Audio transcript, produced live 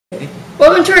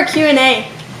Welcome to our Q&A.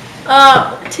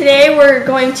 Today we're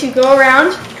going to go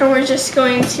around and we're just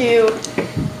going to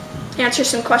answer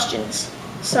some questions.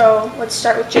 So let's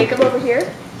start with Jacob over here.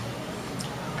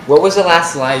 What was the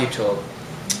last lie you told?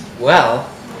 Well,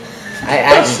 I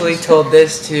actually told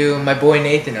this to my boy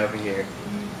Nathan over here.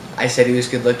 I said he was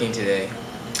good looking today.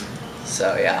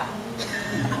 So yeah.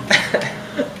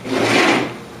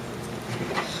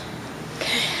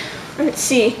 Let's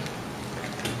see.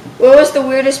 What was the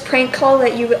weirdest prank call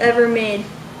that you've ever made?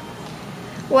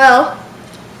 Well,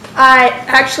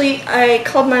 I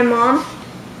called my mom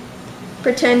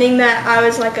pretending that I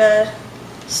was like a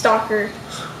stalker.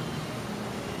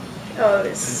 Oh,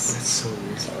 That's so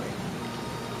weird. Sorry.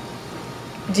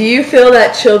 Do you feel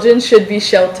that children should be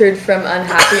sheltered from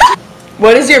unhappy?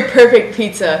 What is your perfect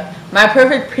pizza? My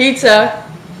perfect pizza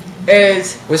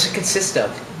is... What does it consist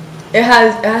of? It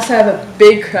has to have a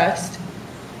big crust.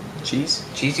 Cheese?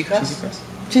 Cheesy crust? Cheesy crust.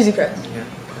 Cheesy crust. Yeah.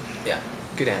 Yeah.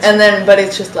 Good answer. And then, but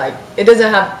it's just like, it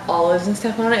doesn't have olives and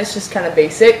stuff on it. It's just kind of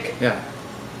basic. Yeah.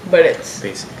 But it's...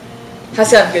 Basic. Has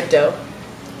to have good dough.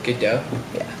 Good dough?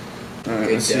 Yeah.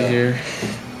 Alright, let's see here.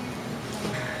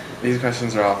 These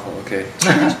questions are awful, okay.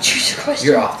 Choose a question.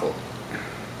 You're awful.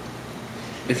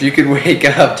 If you could wake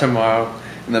up tomorrow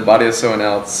in the body of someone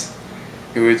else,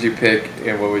 who would you pick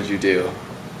and what would you do?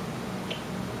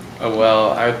 Oh, well,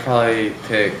 I would probably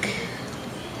pick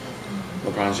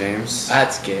LeBron James.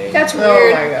 That's gay. That's weird.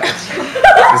 Oh my gosh.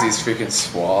 Because he's freaking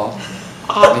swole.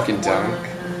 He can dunk.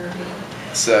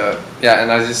 So, yeah,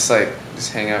 and I just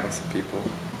hang out with some people.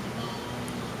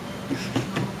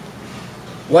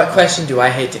 What question do I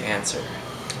hate to answer?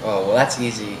 Oh, well, that's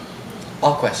easy.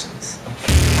 All questions.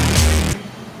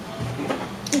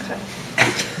 Okay.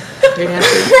 Great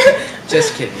answer.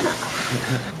 Just kidding.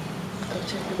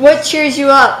 What cheers you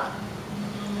up?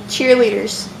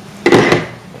 Cheerleaders.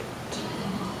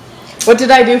 What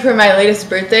did I do for my latest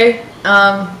birthday?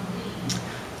 I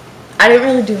didn't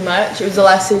really do much. It was the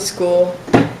last day of school.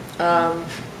 I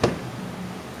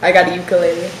got a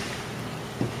ukulele.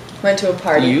 Went to a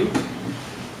party. You?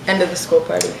 End of the school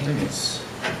party. Nice.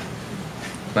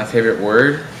 My favorite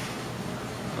word?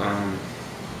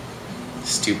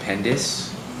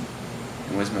 Stupendous.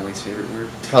 And what's my least favorite word?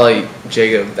 Probably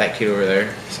Jacob, that kid over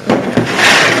there. So, yeah.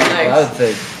 Nice. That was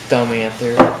the dumb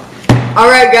answer.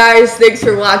 Alright guys, thanks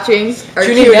for watching. Our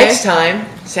Tune in Q&A. next time.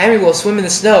 Sammy will swim in the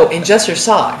snow in just her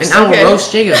socks. And I will Okay.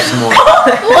 roast Jacob some more.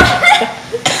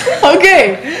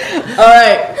 Okay.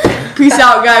 Alright. Peace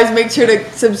out guys. Make sure to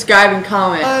subscribe and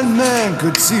comment. Man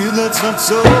could see that's not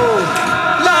so.